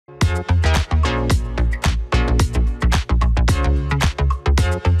What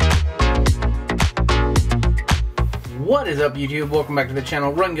is up, YouTube? Welcome back to the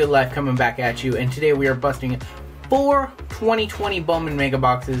channel. Run Good Life coming back at you, and today we are busting 4 2020 Bowman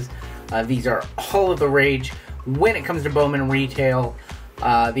Megaboxes. These are all of the rage when it comes to Bowman retail.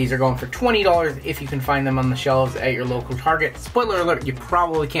 These are going for $20 if you can find them on the shelves at your local Target. Spoiler alert, you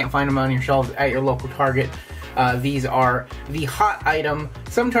probably can't find them on your shelves at your local Target. These are the hot item.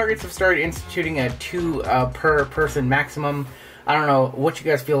 Some Targets have started instituting a 2 per person maximum. I don't know what you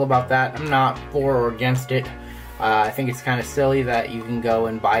guys feel about that. I'm not for or against it. I think it's kind of silly that you can go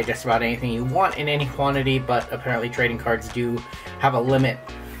and buy just about anything you want in any quantity, but apparently trading cards do have a limit.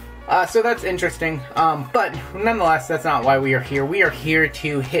 So that's interesting, but nonetheless, that's not why we are here. We are here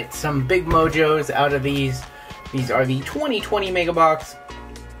to hit some big mojos out of these. These are the 2020 Megabox.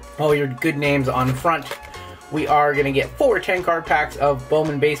 All your good names on the front. We are going to get 4 10-card packs of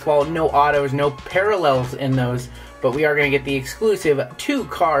Bowman Baseball. No autos, no parallels in those, but we are going to get the exclusive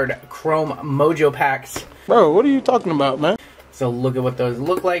 2-card Chrome Mojo packs. Bro, what are you talking about, man? So look at what those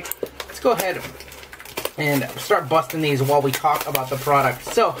look like. Let's go ahead and start busting these while we talk about the product.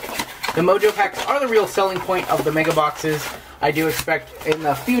 So, the Mojo packs are the real selling point of the Mega Boxes. I do expect in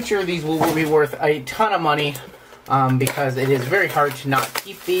the future these will be worth a ton of money because it is very hard to not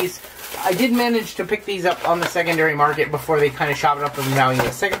keep these. I did manage to pick these up on the secondary market before they kind of shot it up in value the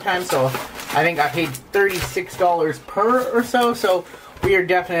second time, so I think I paid $36 per or so, so we are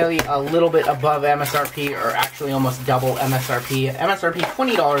definitely a little bit above MSRP, or actually almost double MSRP. MSRP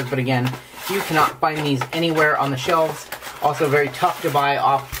 $20, but again, you cannot find these anywhere on the shelves. Also very tough to buy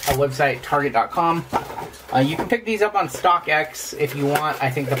off a website, Target.com. You can pick these up on StockX if you want. I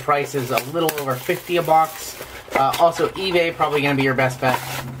think the price is a little over $50 a box. Also eBay, probably going to be your best bet.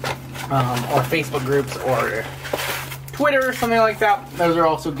 Or Facebook groups, or Twitter, or something like that. Those are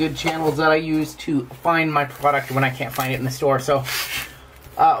also good channels that I use to find my product when I can't find it in the store. So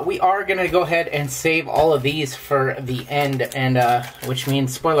we are going to go ahead and save all of these for the end, and which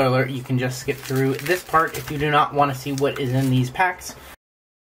means, spoiler alert, you can just skip through this part if you do not want to see what is in these packs.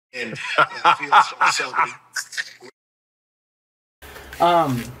 These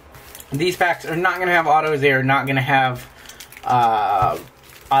packs are not going to have autos. They are not going to have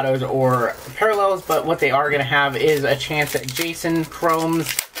autos or parallels, but what they are going to have is a chance at Jason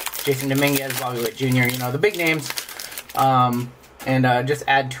Chromes, Jason Dominguez, Bobby Witt Jr., you know, the big names, and just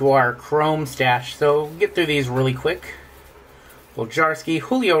add to our Chrome stash. So get through these really quick. Boljarski,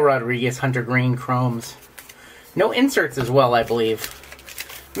 Julio Rodriguez, Hunter Green, Chromes. No inserts as well, I believe.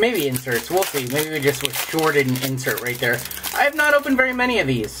 Maybe inserts, we'll see. Maybe we just was shorted an insert right there. I have not opened very many of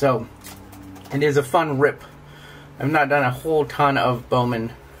these, so it is a fun rip. I've not done a whole ton of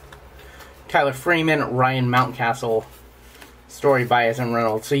Bowman. Tyler Freeman, Ryan Mountcastle, story by Evan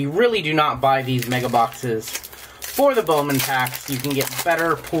Reynolds. So you really do not buy these Mega Boxes for the Bowman packs. You can get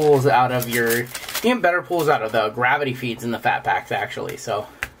better pulls out of the gravity feeds in the fat packs, actually. So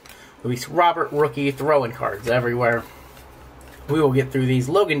Luis Robert, rookie, throwing cards everywhere. We will get through these.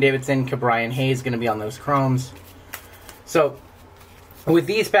 Logan Davidson, Cabrian Hayes going to be on those Chromes. So with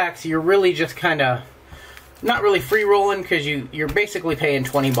these packs, you're really just kind of not really free rolling, because you're basically paying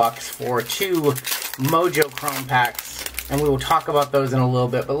 $20 for 2 Mojo Chrome packs, and we will talk about those in a little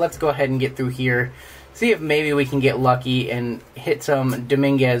bit. But let's go ahead and get through here, see if maybe we can get lucky and hit some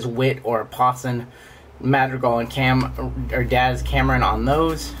Dominguez, Witt, or Pawson, Madrigal, and Daz Cameron on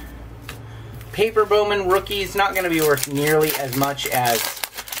those. Paper Bowman rookies, not going to be worth nearly as much as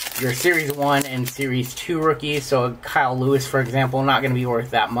your Series 1 and Series 2 rookies. So Kyle Lewis, for example, not going to be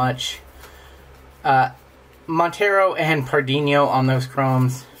worth that much. Montero and Pardinho on those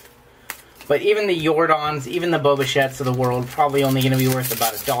Chromes. But even the Jordans, even the Bobachettes of the world, probably only going to be worth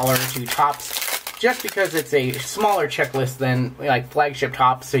about $1 or 2 tops, just because it's a smaller checklist than like flagship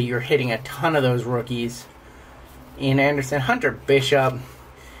tops, so you're hitting a ton of those rookies. Ian Anderson, Hunter Bishop,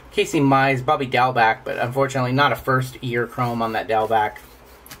 Casey Mize, Bobby Dalbec, but unfortunately not a first-year Chrome on that Dalbec.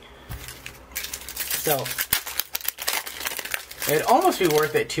 So it'd almost be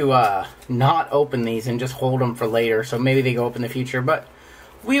worth it to not open these and just hold them for later, so maybe they go up in the future, but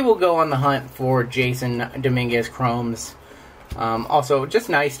we will go on the hunt for Jason Dominguez Chromes. Also, just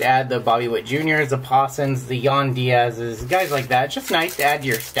nice to add the Bobby Witt Jr.'s, the Pawsons, the Yan Diaz's, guys like that. Just nice to add to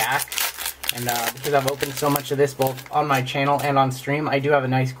your stack. And because I've opened so much of this both on my channel and on stream, I do have a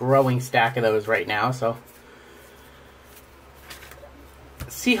nice growing stack of those right now. So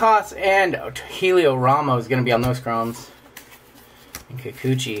Seahawks and Helio Ramos is going to be on those Chromes. And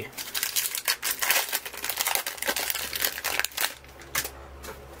Kikuchi.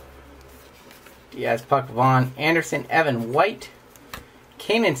 Diaz, Puck, Vaughn, Anderson, Evan White,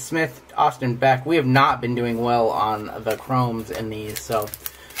 Kanan Smith, Austin Beck. We have not been doing well on the chromes in these, so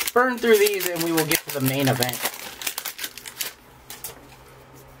burn through these and we will get to the main event.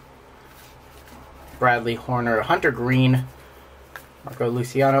 Bradley Horner, Hunter Green, Marco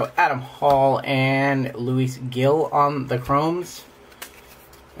Luciano, Adam Hall, and Luis Gill on the chromes.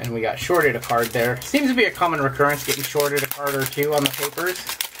 And we got shorted a card there. Seems to be a common recurrence, getting shorted a card or two on the papers.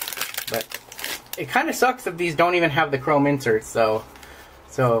 But it kind of sucks if these don't even have the chrome inserts, though.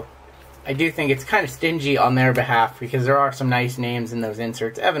 So I do think it's kind of stingy on their behalf, because there are some nice names in those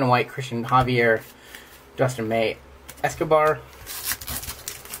inserts. Evan White, Christian Javier, Dustin May, Escobar.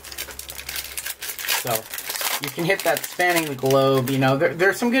 So you can hit that spanning the globe. You know,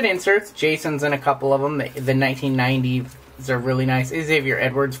 there's some good inserts. Jason's in a couple of them. The 1990s are really nice. Xavier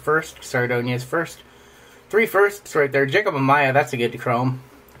Edwards first. Sardonia's first. 3 firsts right there. Jacob Amaya, that's a good chrome.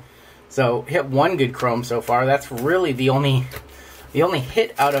 So hit 1 good chrome so far. That's really the only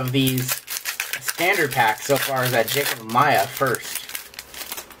hit out of these standard packs so far is that Jacob Amaya first.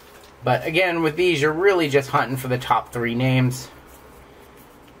 But again, with these, you're really just hunting for the top 3 names.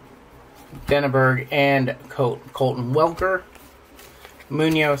 Denneberg and Colton Welker.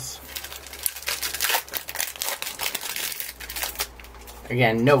 Munoz.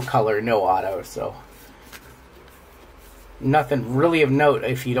 Again, no color, no auto, so nothing really of note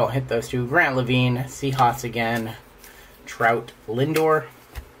if you don't hit those 2. Grant Levine, Seahawks again, Trout, Lindor.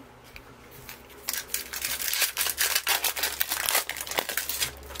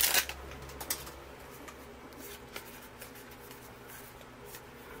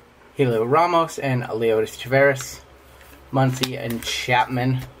 Helio Ramos and Leotis Taveras, Muncy and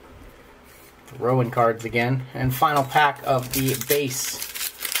Chapman. Throwing cards again. And final pack of the base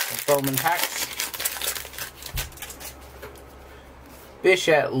of Bowman packs.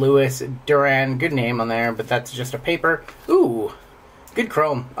 Bichette, Lewis, Duran. Good name on there, but that's just a paper. Ooh, good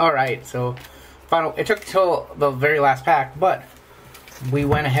chrome. Alright, so final. It took till the very last pack, but we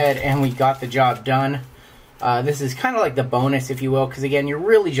went ahead and we got the job done. This is kind of like the bonus, if you will, because again, you're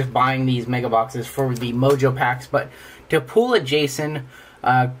really just buying these mega boxes for the mojo packs, but to pull a Jason,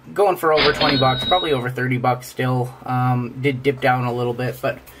 going for over 20 bucks, probably over 30 bucks still, did dip down a little bit,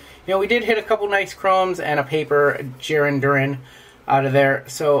 but you know, we did hit a couple nice chromes and a paper Jaron Duran out of there,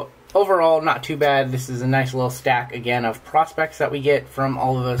 so overall, not too bad. This is a nice little stack, again, of prospects that we get from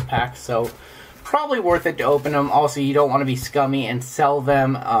all of those packs, so probably worth it to open them. Also, you don't want to be scummy and sell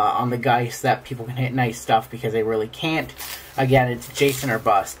them on the Geist that people can hit nice stuff, because they really can't. Again, it's Jason or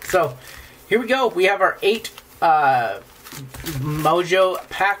bust. So, here we go. We have our 8 mojo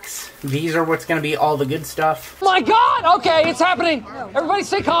packs. These are what's going to be all the good stuff. My God! Okay, it's happening. Everybody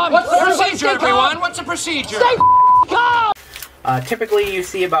stay calm. What's the procedure, everyone? What's the procedure? Stay calm! Typically, you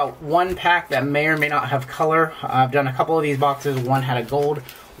see about 1 pack that may or may not have color. I've done a couple of these boxes. 1 had a gold,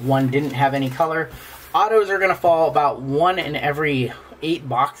 1 didn't have any color. Autos are going to fall about 1 in every 8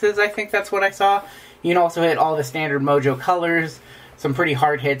 boxes, I think that's what I saw. You can also hit all the standard mojo colors. Some pretty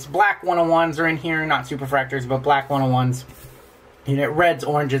hard hits. Black 101s are in here, not super fractors, but black 101s. You know, reds,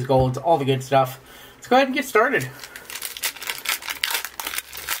 oranges, golds, all the good stuff. Let's go ahead and get started.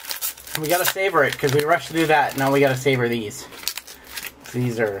 We gotta savor it, because we rushed through that. Now we gotta savor these.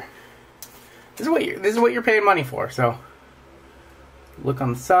 These are... This is what you're paying money for, so... Look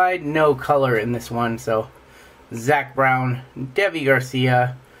on the side. No color in this one, so... Zach Brown, Devi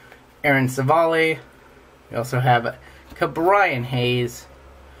Garcia, Aaron Savale. We also have Brian Hayes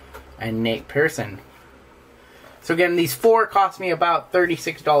and Nate Pearson. So again, these 4 cost me about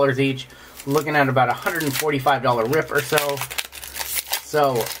 $36 each. Looking at about $145 rip or so.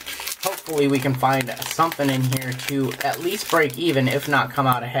 So hopefully we can find something in here to at least break even, if not come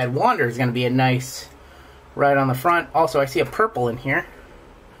out ahead. Wander is going to be a nice right on the front. Also, I see a purple in here.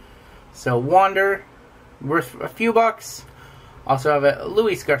 So Wander, worth a few bucks. Also have a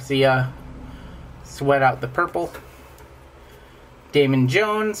Luis Garcia, sweat out the purple. Damon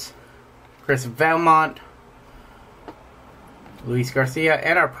Jones, Chris Valmont, Luis Garcia,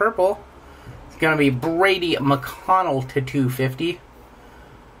 and our purple is going to be Brady McConnell to 250.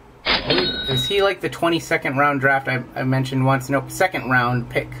 Is he like the 22nd round draft I mentioned once? Nope, 2nd round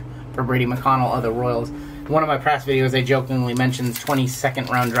pick for Brady McConnell of the Royals. In one of my past videos, I jokingly mentioned 22nd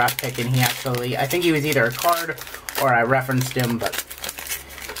round draft pick, and he actually, I think he was either a card or I referenced him, but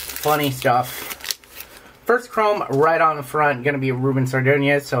funny stuff. First chrome right on the front, going to be Ruben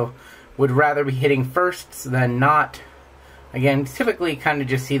Sardonia, so would rather be hitting firsts than not. Again, typically kind of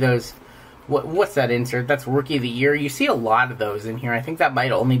just see those. What's that insert? That's Rookie of the Year. You see a lot of those in here. I think that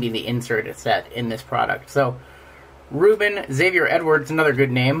might only be the insert set in this product. So, Ruben, Xavier Edwards, another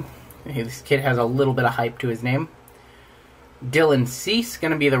good name. This kid has a little bit of hype to his name. Dylan Cease,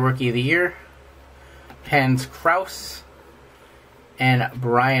 going to be the Rookie of the Year. Hans Kraus. And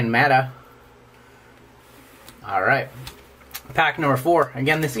Brian Matta. Alright. Pack number 4.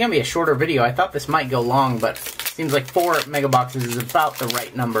 Again, this is going to be a shorter video. I thought this might go long, but seems like 4 mega boxes is about the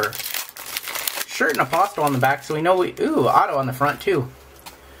right number. Shirt and Apostle on the back, so we know we... Ooh, auto on the front, too.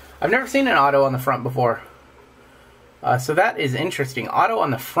 I've never seen an auto on the front before. So that is interesting. Auto on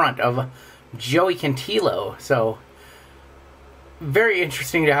the front of Joey Cantillo. So, very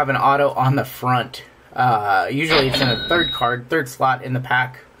interesting to have an auto on the front. Usually it's in a third slot in the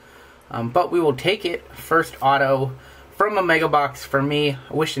pack. But we will take it. First auto from a mega box for me.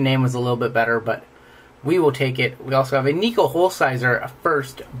 I wish the name was a little bit better, but we will take it. We also have a Nico Holsizer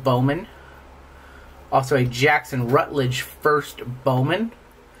first Bowman. Also a Jackson Rutledge first Bowman.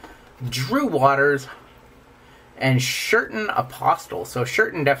 Drew Waters. And Shirton Apostle. So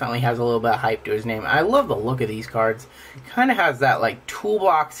Shirton definitely has a little bit of hype to his name. I love the look of these cards. Kind of has that like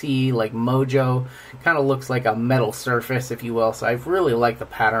toolboxy, like mojo. Kind of looks like a metal surface, if you will. So I really like the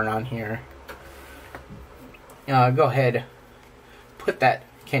pattern on here. Go ahead. Put that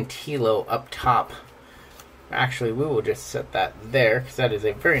Cantillo up top. Actually, we will just set that there, because that is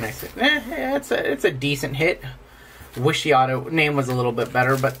a very nice hit. It's a decent hit. Wish the auto name was a little bit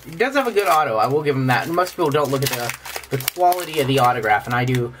better, but he does have a good auto. I will give him that. And most people don't look at the quality of the autograph, and I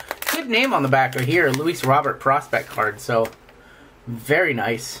do. Good name on the back right here, Luis Robert prospect card. So very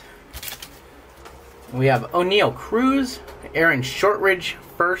nice. We have O'Neal Cruz, Aaron Shortridge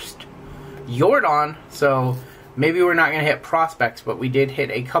first, Jordan. So maybe we're not going to hit prospects, but we did hit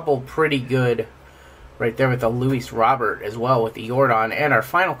a couple pretty good right there with the Luis Robert as well with the Jordan. And our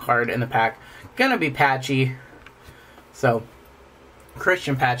final card in the pack gonna be Patchy. So,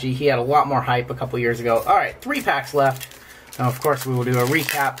 Christian Patchy, he had a lot more hype a couple years ago. Alright, 3 packs left. And of course, we will do a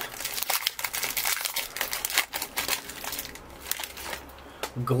recap.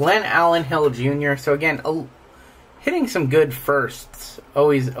 Glenn Allen Hill Jr. So again, hitting some good firsts.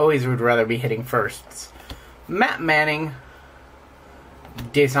 Always would rather be hitting firsts. Matt Manning.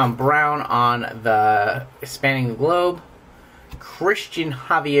 Desan Brown on the Spanning the Globe. Christian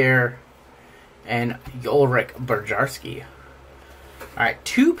Javier. And Ulrich Berjarski. Alright,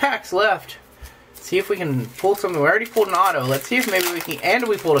 2 packs left. See if we can pull something. We already pulled an auto. Let's see if maybe we can... And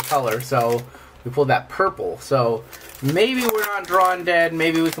we pulled a color, so we pulled that purple. So maybe we're not drawing dead.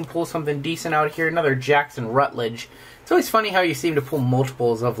 Maybe we can pull something decent out here. Another Jackson Rutledge. It's always funny how you seem to pull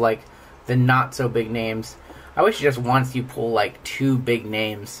multiples of, like, the not-so-big names. I wish just once you pull, like, 2 big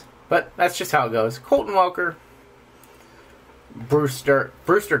names. But that's just how it goes. Colton Welker. Brewster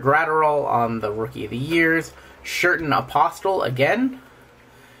Gratterall on the Rookie of the Years. Shirton Apostle again.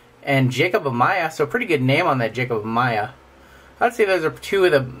 And Jacob Amaya. So pretty good name on that Jacob Amaya. I'd say those are 2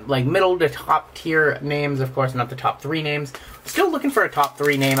 of the like middle to top tier names. Of course, not the top 3 names. Still looking for a top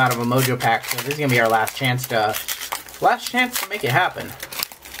 3 name out of a mojo pack. So this is gonna be our last chance to make it happen.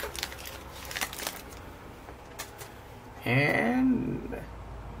 And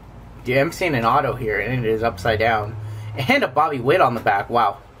yeah, I'm seeing an auto here, and it is upside down. And a Bobby Witt on the back.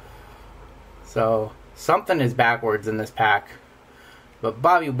 Wow. So, something is backwards in this pack. But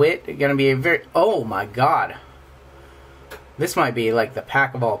Bobby Witt is going to be a very... Oh, my God. This might be, like, the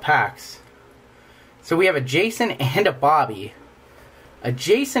pack of all packs. So, we have a Jason and a Bobby. A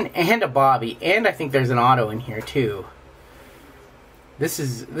Jason and a Bobby. And I think there's an auto in here, too. This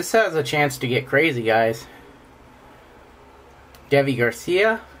has a chance to get crazy, guys. Devi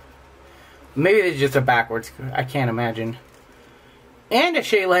Garcia. Maybe it's just a backwards. I can't imagine. And a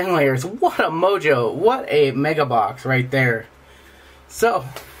Shea Langlayers. What a mojo. What a mega box right there. So,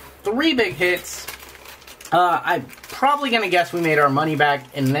 3 big hits. I'm probably going to guess we made our money back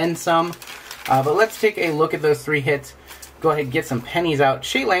and then some. But let's take a look at those 3 hits. Go ahead and get some pennies out.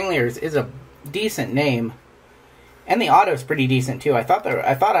 Shea Langlayers is a decent name. And the auto is pretty decent too. I thought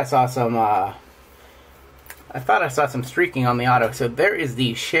I saw some streaking on the auto. So there is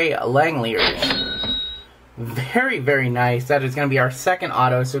the Shea Langlayers. Very, very nice. That is going to be our 2nd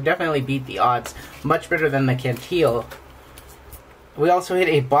auto, so definitely beat the odds. Much better than the Cantil. We also hit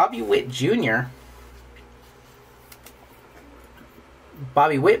a Bobby Witt Jr.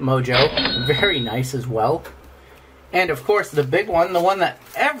 Bobby Witt mojo. Very nice as well. And of course, the big one, the one that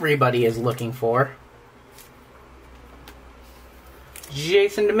everybody is looking for.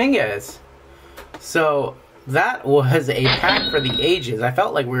 Jason Dominguez. So that was a pack for the ages. I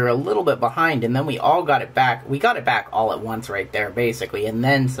felt like we were a little bit behind, and then we all got it back. We got it back all at once right there, basically, and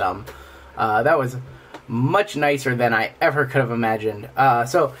then some. That was much nicer than I ever could have imagined.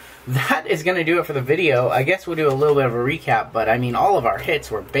 So that is going to do it for the video. I guess we'll do a little bit of a recap, but I mean, all of our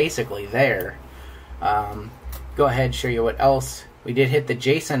hits were basically there. go ahead and show you what else. We did hit the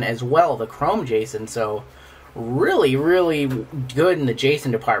Jason as well, the Chrome Jason, so really, really good in the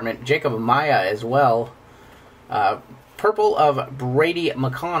Jason department. Jacob Amaya as well. Purple of Brady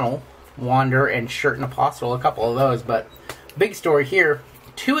McConnell, Wander, and Shirt and Apostle, a couple of those, but big story here.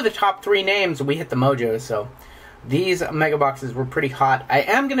 2 of the top 3 names, we hit the mojos, so these mega boxes were pretty hot. I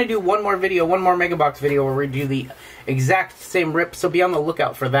am going to do one more mega box video where we do the exact same rip, so be on the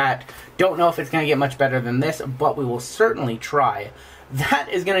lookout for that. Don't know if it's going to get much better than this, but we will certainly try. That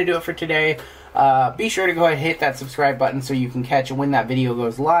is going to do it for today. Be sure to go ahead and hit that subscribe button so you can catch when that video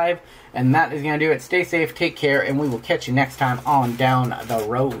goes live. And that is going to do it. Stay safe, take care, and we will catch you next time on Down the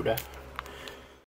Road.